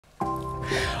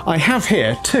I have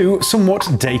here two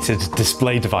somewhat dated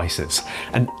display devices,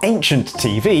 an ancient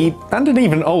TV and an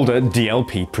even older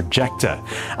DLP projector,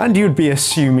 and you'd be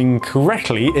assuming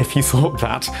correctly if you thought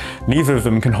that neither of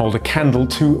them can hold a candle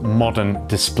to modern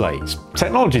displays.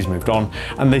 Technology's moved on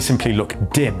and they simply look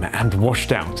dim and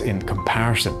washed out in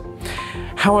comparison.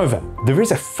 However, there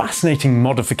is a fascinating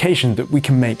modification that we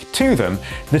can make to them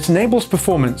that enables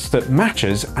performance that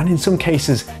matches and in some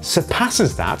cases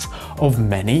surpasses that of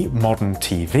many modern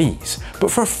TVs, but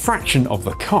for a fraction of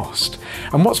the cost.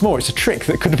 And what's more, it's a trick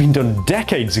that could have been done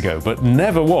decades ago but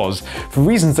never was, for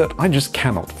reasons that I just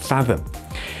cannot fathom.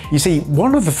 You see,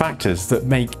 one of the factors that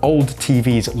make old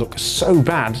TVs look so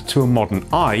bad to a modern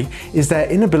eye is their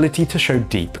inability to show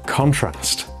deep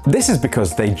contrast. This is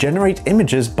because they generate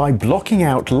images by blocking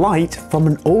out light from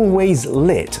an always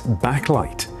lit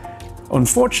backlight.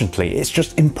 Unfortunately, it's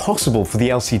just impossible for the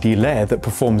LCD layer that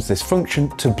performs this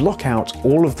function to block out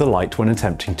all of the light when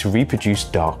attempting to reproduce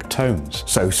dark tones.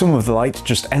 So some of the light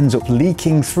just ends up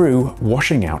leaking through,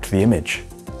 washing out the image.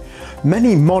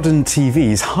 Many modern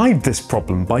TVs hide this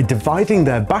problem by dividing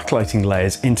their backlighting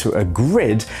layers into a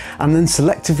grid and then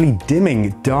selectively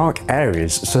dimming dark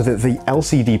areas so that the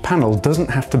LCD panel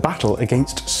doesn't have to battle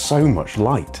against so much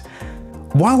light.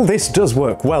 While this does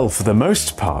work well for the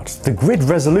most part, the grid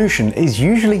resolution is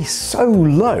usually so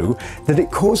low that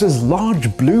it causes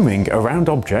large blooming around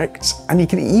objects, and you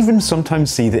can even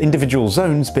sometimes see the individual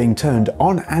zones being turned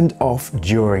on and off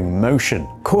during motion,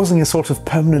 causing a sort of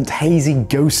permanent hazy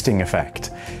ghosting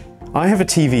effect. I have a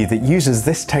TV that uses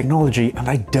this technology and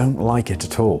I don't like it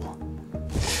at all.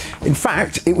 In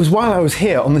fact, it was while I was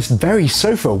here on this very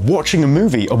sofa watching a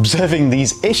movie observing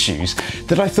these issues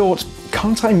that I thought,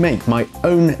 can't I make my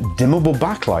own dimmable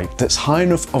backlight that's high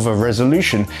enough of a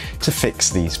resolution to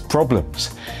fix these problems?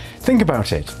 Think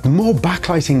about it, the more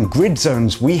backlighting grid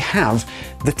zones we have,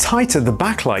 the tighter the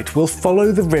backlight will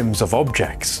follow the rims of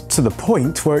objects, to the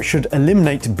point where it should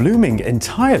eliminate blooming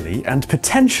entirely and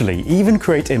potentially even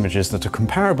create images that are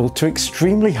comparable to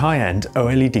extremely high-end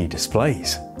OLED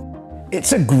displays.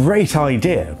 It's a great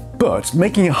idea, but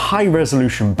making a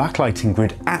high-resolution backlighting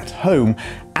grid at home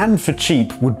and for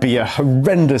cheap would be a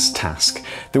horrendous task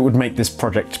that would make this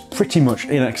project pretty much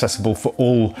inaccessible for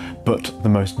all but the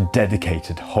most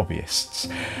dedicated hobbyists.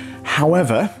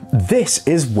 However, this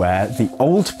is where the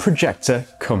old projector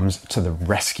comes to the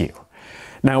rescue.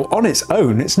 Now, on its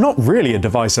own, it's not really a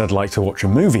device I'd like to watch a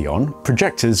movie on.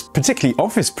 Projectors, particularly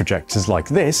office projectors like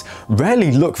this,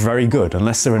 rarely look very good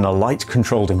unless they're in a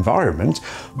light-controlled environment,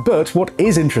 but what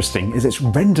is interesting is its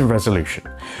render resolution.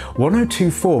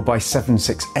 1024 by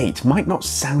 768 might not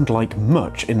sound like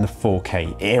much in the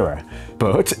 4K era,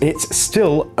 but it's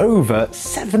still over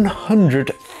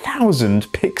 700,000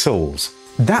 pixels.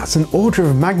 That's an order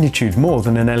of magnitude more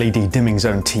than an LED dimming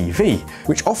zone TV,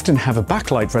 which often have a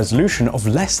backlight resolution of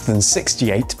less than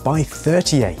 68 by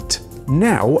 38.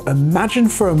 Now, imagine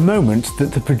for a moment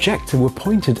that the projector were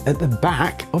pointed at the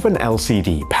back of an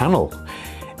LCD panel.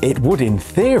 It would, in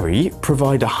theory,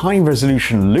 provide a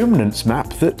high-resolution luminance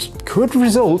map that could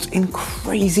result in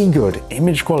crazy good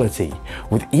image quality,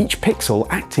 with each pixel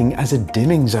acting as a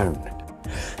dimming zone.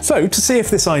 So, to see if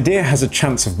this idea has a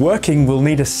chance of working, we'll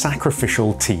need a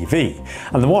sacrificial TV,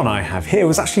 and the one I have here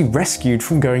was actually rescued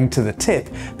from going to the tip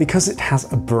because it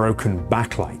has a broken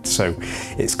backlight, so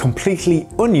it's completely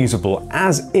unusable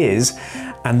as is,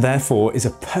 and therefore is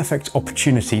a perfect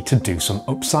opportunity to do some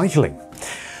upcycling.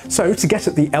 So to get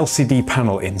at the LCD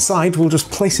panel inside, we'll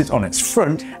just place it on its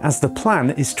front, as the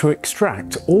plan is to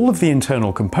extract all of the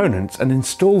internal components and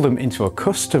install them into a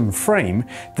custom frame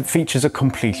that features a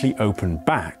completely open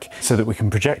back, so that we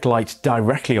can project light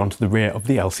directly onto the rear of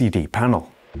the LCD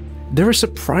panel. There are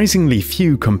surprisingly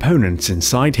few components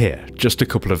inside here, just a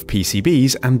couple of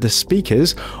PCBs and the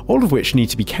speakers, all of which need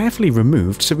to be carefully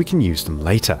removed so we can use them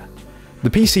later. The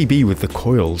PCB with the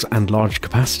coils and large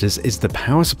capacitors is the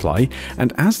power supply,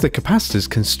 and as the capacitors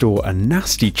can store a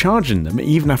nasty charge in them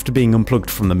even after being unplugged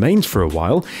from the mains for a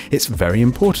while, it's very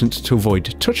important to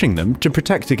avoid touching them to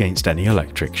protect against any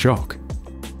electric shock.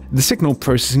 The signal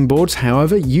processing boards,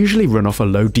 however, usually run off a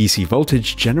low DC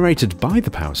voltage generated by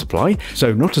the power supply,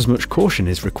 so not as much caution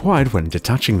is required when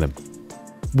detaching them.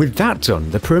 With that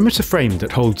done, the perimeter frame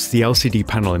that holds the LCD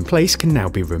panel in place can now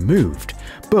be removed.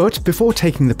 But before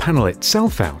taking the panel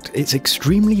itself out, its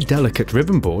extremely delicate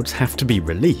ribbon boards have to be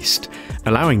released,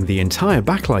 allowing the entire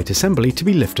backlight assembly to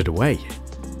be lifted away.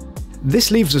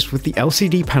 This leaves us with the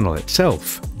LCD panel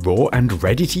itself, raw and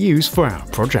ready to use for our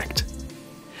project.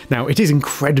 Now, it is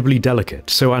incredibly delicate,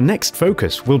 so our next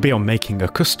focus will be on making a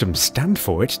custom stand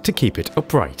for it to keep it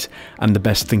upright, and the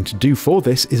best thing to do for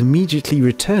this is immediately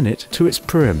return it to its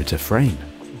perimeter frame.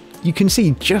 You can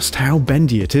see just how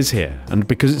bendy it is here, and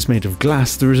because it's made of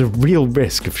glass, there is a real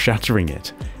risk of shattering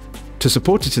it. To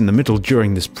support it in the middle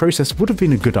during this process would have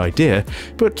been a good idea,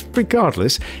 but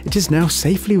regardless, it is now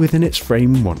safely within its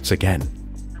frame once again.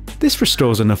 This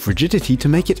restores enough rigidity to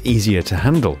make it easier to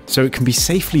handle, so it can be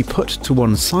safely put to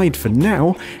one side for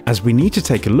now, as we need to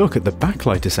take a look at the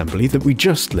backlight assembly that we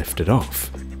just lifted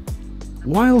off.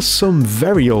 While some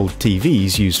very old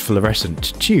TVs use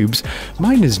fluorescent tubes,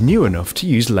 mine is new enough to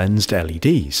use lensed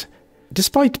LEDs.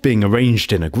 Despite being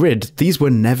arranged in a grid, these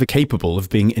were never capable of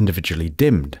being individually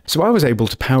dimmed, so I was able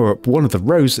to power up one of the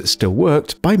rows that still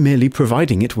worked by merely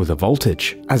providing it with a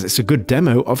voltage, as it's a good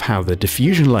demo of how the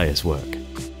diffusion layers work.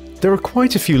 There are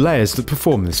quite a few layers that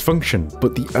perform this function,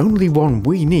 but the only one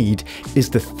we need is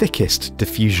the thickest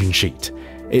diffusion sheet.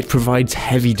 It provides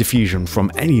heavy diffusion from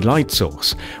any light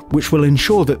source, which will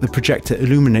ensure that the projector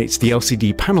illuminates the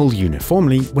LCD panel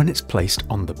uniformly when it's placed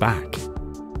on the back.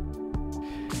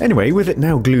 Anyway, with it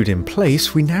now glued in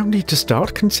place, we now need to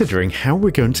start considering how we're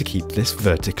going to keep this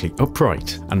vertically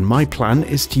upright, and my plan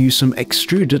is to use some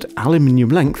extruded aluminium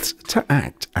lengths to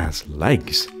act as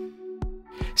legs.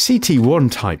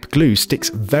 CT1 type glue sticks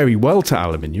very well to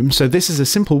aluminium, so this is a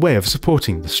simple way of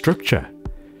supporting the structure.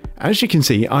 As you can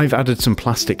see, I've added some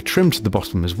plastic trim to the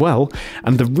bottom as well,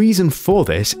 and the reason for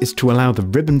this is to allow the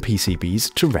ribbon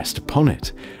PCBs to rest upon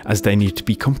it, as they need to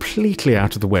be completely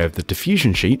out of the way of the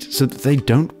diffusion sheet so that they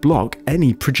don't block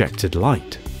any projected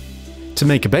light. To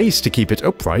make a base to keep it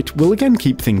upright, we'll again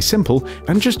keep things simple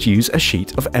and just use a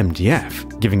sheet of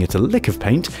MDF, giving it a lick of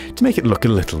paint to make it look a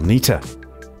little neater.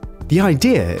 The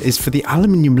idea is for the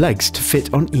aluminium legs to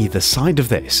fit on either side of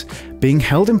this, being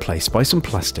held in place by some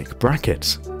plastic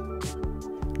brackets.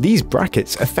 These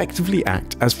brackets effectively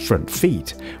act as front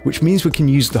feet, which means we can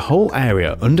use the whole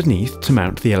area underneath to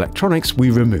mount the electronics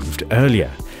we removed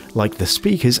earlier, like the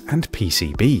speakers and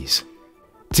PCBs.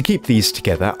 To keep these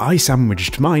together, I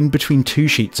sandwiched mine between two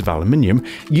sheets of aluminium,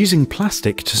 using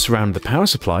plastic to surround the power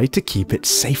supply to keep it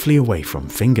safely away from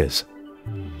fingers.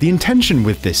 The intention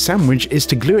with this sandwich is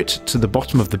to glue it to the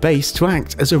bottom of the base to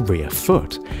act as a rear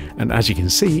foot, and as you can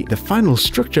see, the final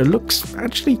structure looks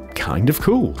actually kind of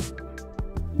cool.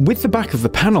 With the back of the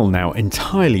panel now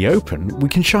entirely open, we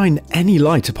can shine any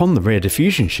light upon the rear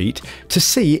diffusion sheet to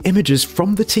see images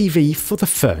from the TV for the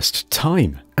first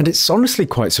time, and it's honestly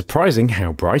quite surprising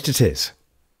how bright it is.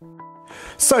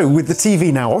 So with the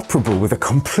TV now operable with a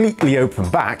completely open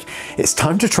back, it's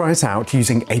time to try it out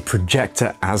using a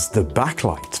projector as the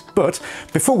backlight. But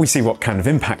before we see what kind of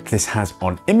impact this has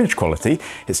on image quality,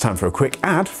 it's time for a quick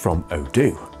ad from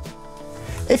Odoo.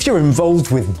 If you're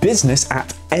involved with business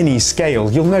at any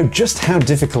scale, you'll know just how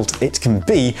difficult it can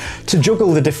be to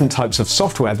juggle the different types of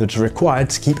software that are required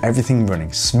to keep everything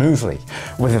running smoothly.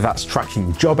 Whether that's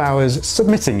tracking job hours,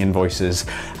 submitting invoices,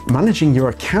 managing your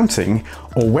accounting,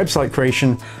 or website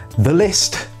creation, the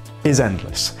list is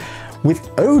endless. With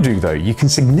Odoo though, you can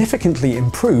significantly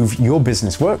improve your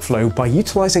business workflow by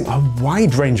utilizing a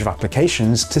wide range of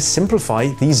applications to simplify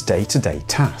these day-to-day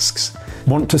tasks.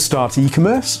 Want to start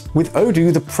e-commerce? With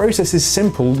Odoo, the process is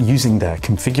simple using their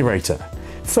configurator.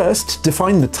 First,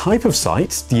 define the type of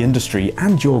site, the industry,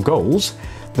 and your goals.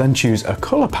 Then choose a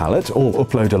color palette or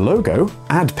upload a logo,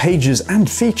 add pages and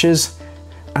features,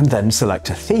 and then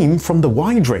select a theme from the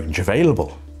wide range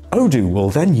available. Odoo will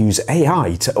then use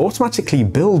AI to automatically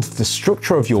build the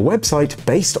structure of your website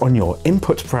based on your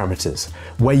input parameters,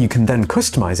 where you can then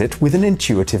customize it with an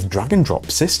intuitive drag and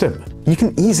drop system. You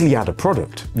can easily add a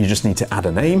product. You just need to add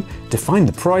a name, define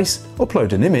the price,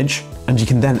 upload an image, and you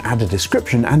can then add a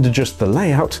description and adjust the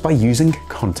layout by using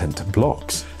content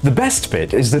blocks. The best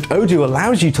bit is that Odoo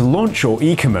allows you to launch your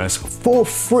e-commerce for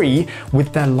free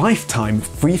with their lifetime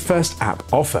free first app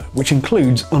offer, which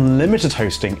includes unlimited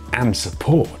hosting and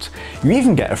support. You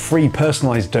even get a free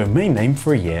personalized domain name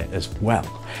for a year as well.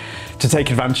 To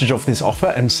take advantage of this offer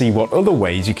and see what other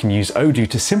ways you can use Odoo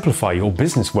to simplify your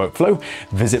business workflow,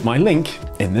 visit my link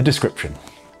in the description.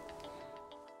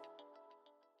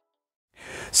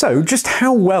 So just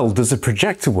how well does a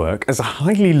projector work as a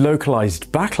highly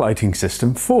localized backlighting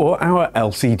system for our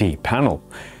LCD panel?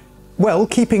 Well,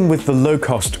 keeping with the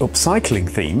low-cost upcycling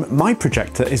theme, my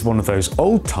projector is one of those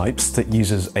old types that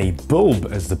uses a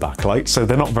bulb as the backlight, so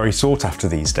they're not very sought after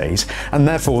these days, and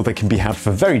therefore they can be had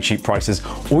for very cheap prices,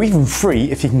 or even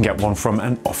free if you can get one from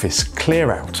an office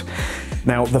clear-out.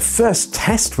 Now, the first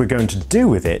test we're going to do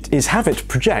with it is have it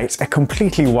project a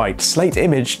completely white slate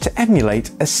image to emulate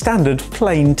a standard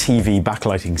plain TV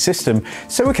backlighting system,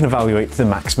 so we can evaluate the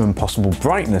maximum possible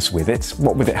brightness with it,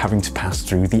 what with it having to pass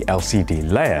through the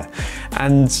LCD layer.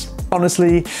 And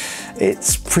honestly,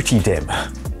 it's pretty dim.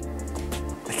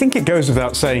 I think it goes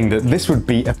without saying that this would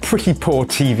be a pretty poor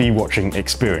TV watching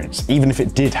experience, even if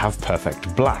it did have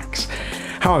perfect blacks.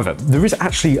 However, there is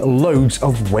actually loads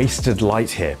of wasted light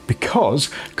here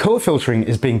because colour filtering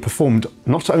is being performed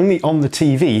not only on the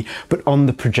TV, but on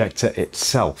the projector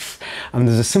itself. And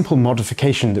there's a simple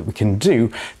modification that we can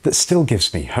do that still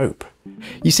gives me hope.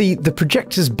 You see, the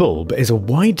projector's bulb is a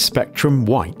wide spectrum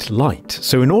white light,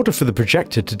 so in order for the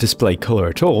projector to display colour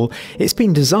at all, it's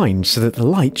been designed so that the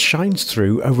light shines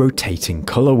through a rotating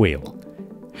colour wheel.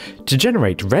 To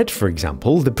generate red, for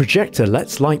example, the projector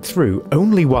lets light through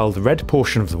only while the red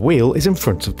portion of the wheel is in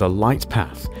front of the light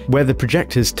path, where the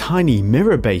projector's tiny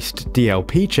mirror-based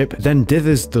DLP chip then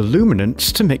dithers the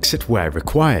luminance to mix it where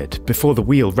required, before the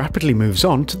wheel rapidly moves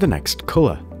on to the next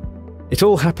colour. It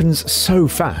all happens so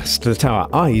fast that our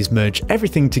eyes merge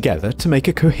everything together to make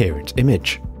a coherent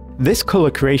image. This colour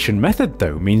creation method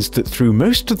though means that through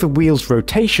most of the wheel's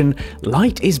rotation,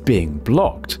 light is being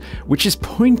blocked, which is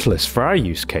pointless for our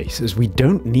use case as we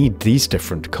don't need these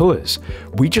different colours.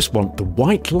 We just want the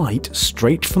white light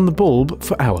straight from the bulb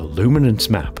for our luminance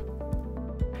map.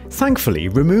 Thankfully,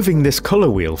 removing this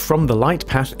colour wheel from the light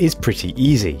path is pretty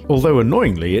easy, although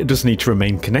annoyingly it does need to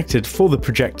remain connected for the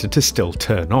projector to still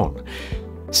turn on.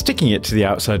 Sticking it to the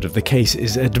outside of the case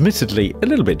is admittedly a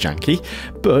little bit janky,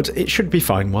 but it should be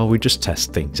fine while we just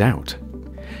test things out.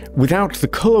 Without the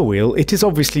colour wheel, it is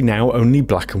obviously now only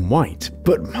black and white,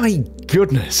 but my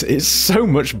goodness, it's so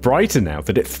much brighter now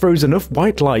that it throws enough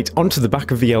white light onto the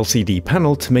back of the LCD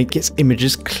panel to make its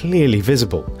images clearly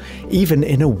visible, even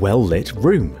in a well-lit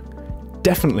room.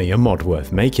 Definitely a mod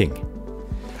worth making.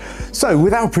 So,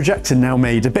 with our projector now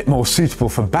made a bit more suitable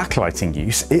for backlighting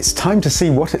use, it's time to see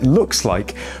what it looks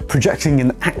like projecting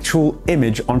an actual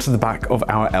image onto the back of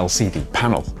our LCD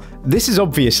panel. This is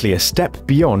obviously a step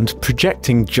beyond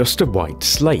projecting just a white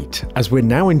slate, as we're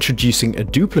now introducing a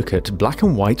duplicate black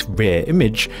and white rear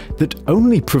image that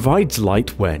only provides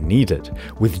light where needed,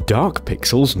 with dark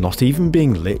pixels not even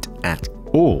being lit at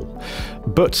all.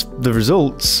 But the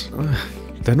results,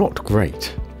 they're not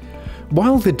great.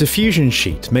 While the diffusion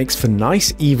sheet makes for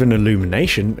nice even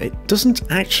illumination, it doesn't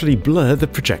actually blur the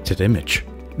projected image.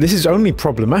 This is only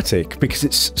problematic because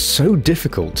it's so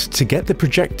difficult to get the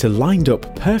projector lined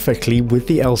up perfectly with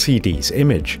the LCD's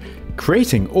image,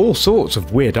 creating all sorts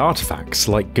of weird artifacts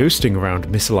like ghosting around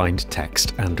misaligned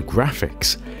text and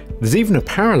graphics. There's even a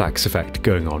parallax effect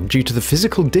going on due to the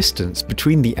physical distance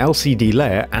between the LCD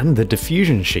layer and the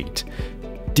diffusion sheet.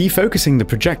 Defocusing the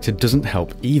projector doesn't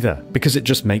help either, because it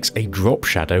just makes a drop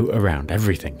shadow around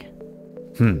everything.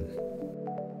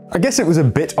 I guess it was a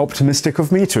bit optimistic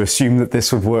of me to assume that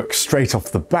this would work straight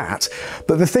off the bat,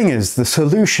 but the thing is, the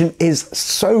solution is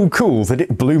so cool that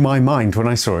it blew my mind when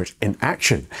I saw it in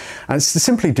action. And it's to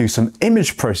simply do some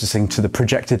image processing to the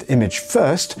projected image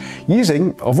first,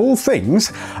 using, of all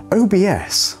things,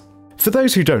 OBS. For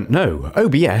those who don't know,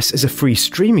 OBS is a free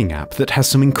streaming app that has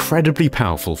some incredibly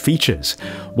powerful features,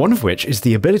 one of which is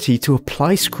the ability to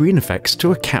apply screen effects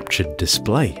to a captured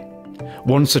display.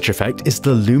 One such effect is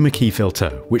the Luma Key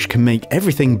filter, which can make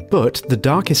everything but the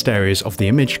darkest areas of the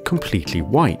image completely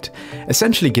white,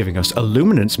 essentially giving us a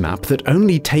luminance map that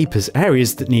only tapers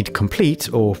areas that need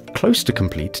complete or close to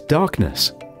complete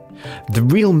darkness. The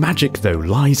real magic though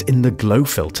lies in the Glow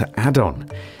Filter add-on.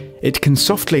 It can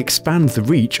softly expand the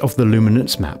reach of the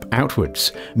luminance map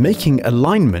outwards, making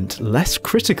alignment less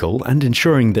critical and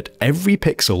ensuring that every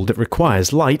pixel that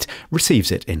requires light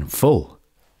receives it in full.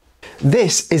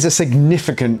 This is a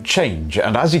significant change,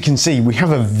 and as you can see, we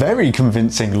have a very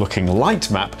convincing looking light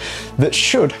map that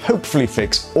should hopefully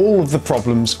fix all of the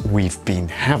problems we've been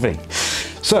having.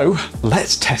 So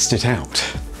let's test it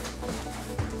out.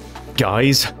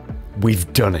 Guys,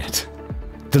 we've done it.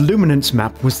 The luminance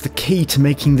map was the key to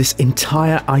making this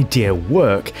entire idea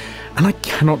work, and I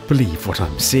cannot believe what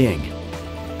I'm seeing.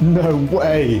 No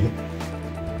way!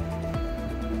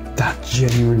 That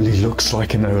genuinely looks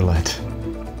like an OLED.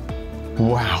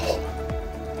 Wow.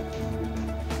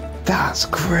 That's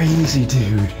crazy,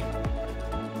 dude.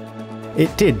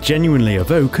 It did genuinely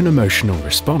evoke an emotional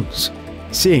response.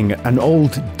 Seeing an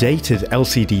old, dated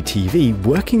LCD TV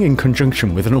working in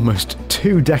conjunction with an almost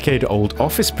 2-decade-old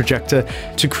office projector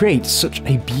to create such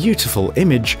a beautiful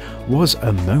image was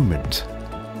a moment.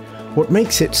 What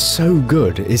makes it so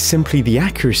good is simply the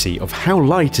accuracy of how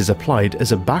light is applied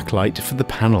as a backlight for the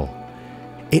panel.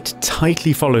 It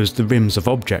tightly follows the rims of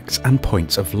objects and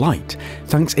points of light,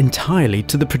 thanks entirely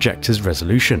to the projector's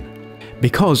resolution.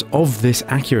 Because of this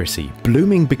accuracy,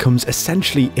 blooming becomes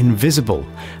essentially invisible,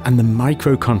 and the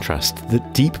micro-contrast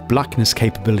that deep blackness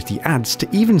capability adds to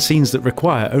even scenes that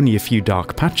require only a few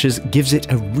dark patches gives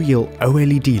it a real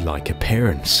OLED-like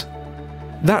appearance.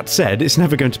 That said, it's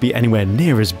never going to be anywhere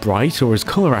near as bright or as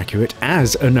colour accurate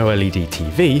as an OLED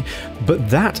TV, but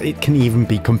that it can even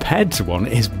be compared to one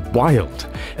is wild,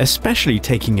 especially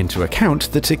taking into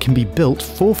account that it can be built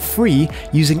for free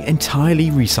using entirely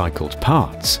recycled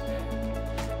parts.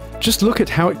 Just look at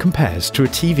how it compares to a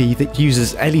TV that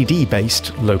uses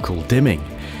LED-based local dimming.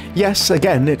 Yes,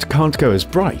 again, it can't go as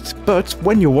bright, but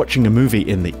when you're watching a movie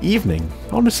in the evening,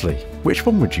 honestly, which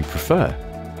one would you prefer?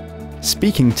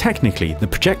 Speaking technically, the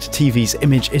projector TV's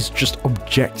image is just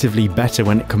objectively better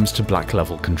when it comes to black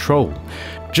level control.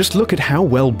 Just look at how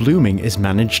well blooming is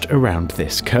managed around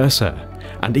this cursor.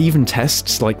 And even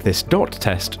tests like this dot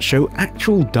test show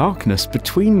actual darkness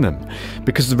between them,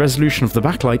 because the resolution of the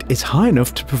backlight is high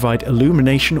enough to provide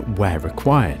illumination where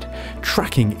required,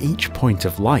 tracking each point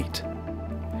of light.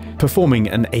 Performing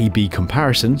an A/B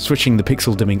comparison, switching the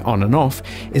pixel dimming on and off,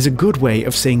 is a good way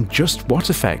of seeing just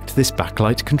what effect this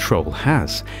backlight control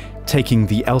has, taking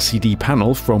the LCD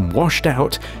panel from washed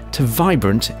out to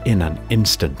vibrant in an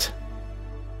instant.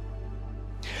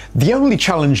 The only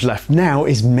challenge left now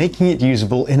is making it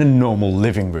usable in a normal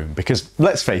living room, because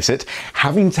let's face it,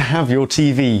 having to have your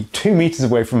TV 2 meters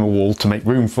away from a wall to make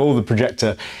room for the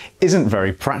projector isn't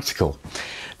very practical.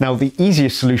 Now, the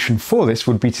easiest solution for this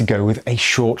would be to go with a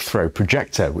short throw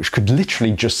projector, which could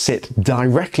literally just sit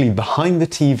directly behind the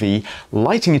TV,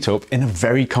 lighting it up in a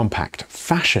very compact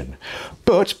fashion.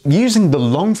 But using the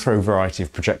long throw variety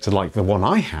of projector like the one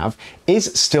I have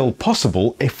is still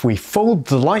possible if we fold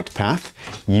the light path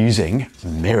using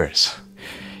mirrors.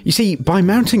 You see, by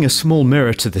mounting a small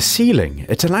mirror to the ceiling,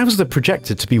 it allows the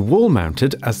projector to be wall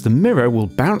mounted, as the mirror will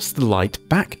bounce the light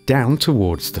back down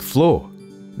towards the floor.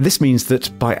 This means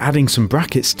that by adding some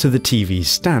brackets to the TV's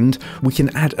stand, we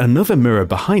can add another mirror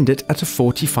behind it at a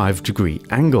 45-degree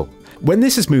angle. When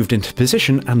this is moved into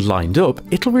position and lined up,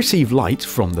 it'll receive light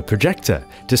from the projector,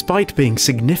 despite being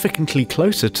significantly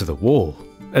closer to the wall.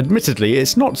 Admittedly,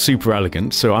 it's not super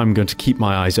elegant, so I'm going to keep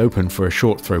my eyes open for a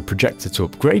short throw projector to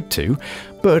upgrade to,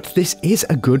 but this is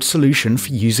a good solution for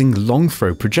using long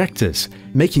throw projectors,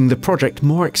 making the project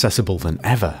more accessible than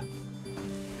ever.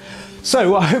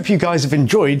 So I hope you guys have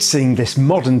enjoyed seeing this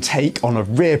modern take on a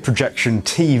rear projection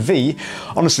TV.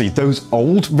 Honestly, those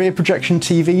old rear projection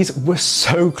TVs were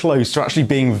so close to actually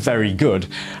being very good,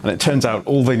 and it turns out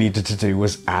all they needed to do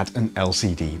was add an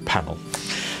LCD panel.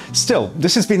 Still,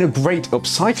 this has been a great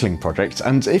upcycling project,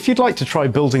 and if you'd like to try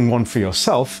building one for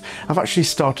yourself, I've actually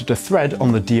started a thread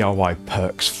on the DIY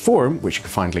Perks forum, which you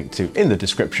can find linked to in the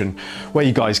description, where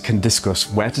you guys can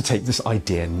discuss where to take this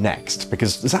idea next,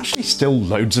 because there's actually still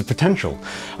loads of potential.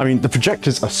 I mean, the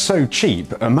projectors are so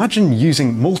cheap, imagine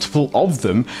using multiple of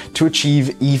them to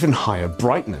achieve even higher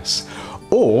brightness.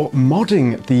 Or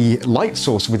modding the light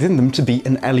source within them to be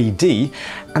an LED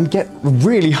and get a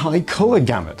really high colour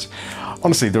gamut.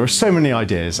 Honestly, there are so many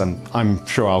ideas, and I'm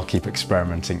sure I'll keep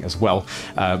experimenting as well,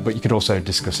 but you could also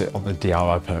discuss it on the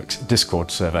DIY Perks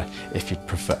Discord server if you'd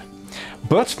prefer.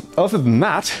 But other than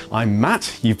that, I'm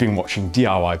Matt, you've been watching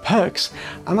DIY Perks,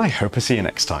 and I hope I see you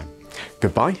next time.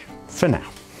 Goodbye for now.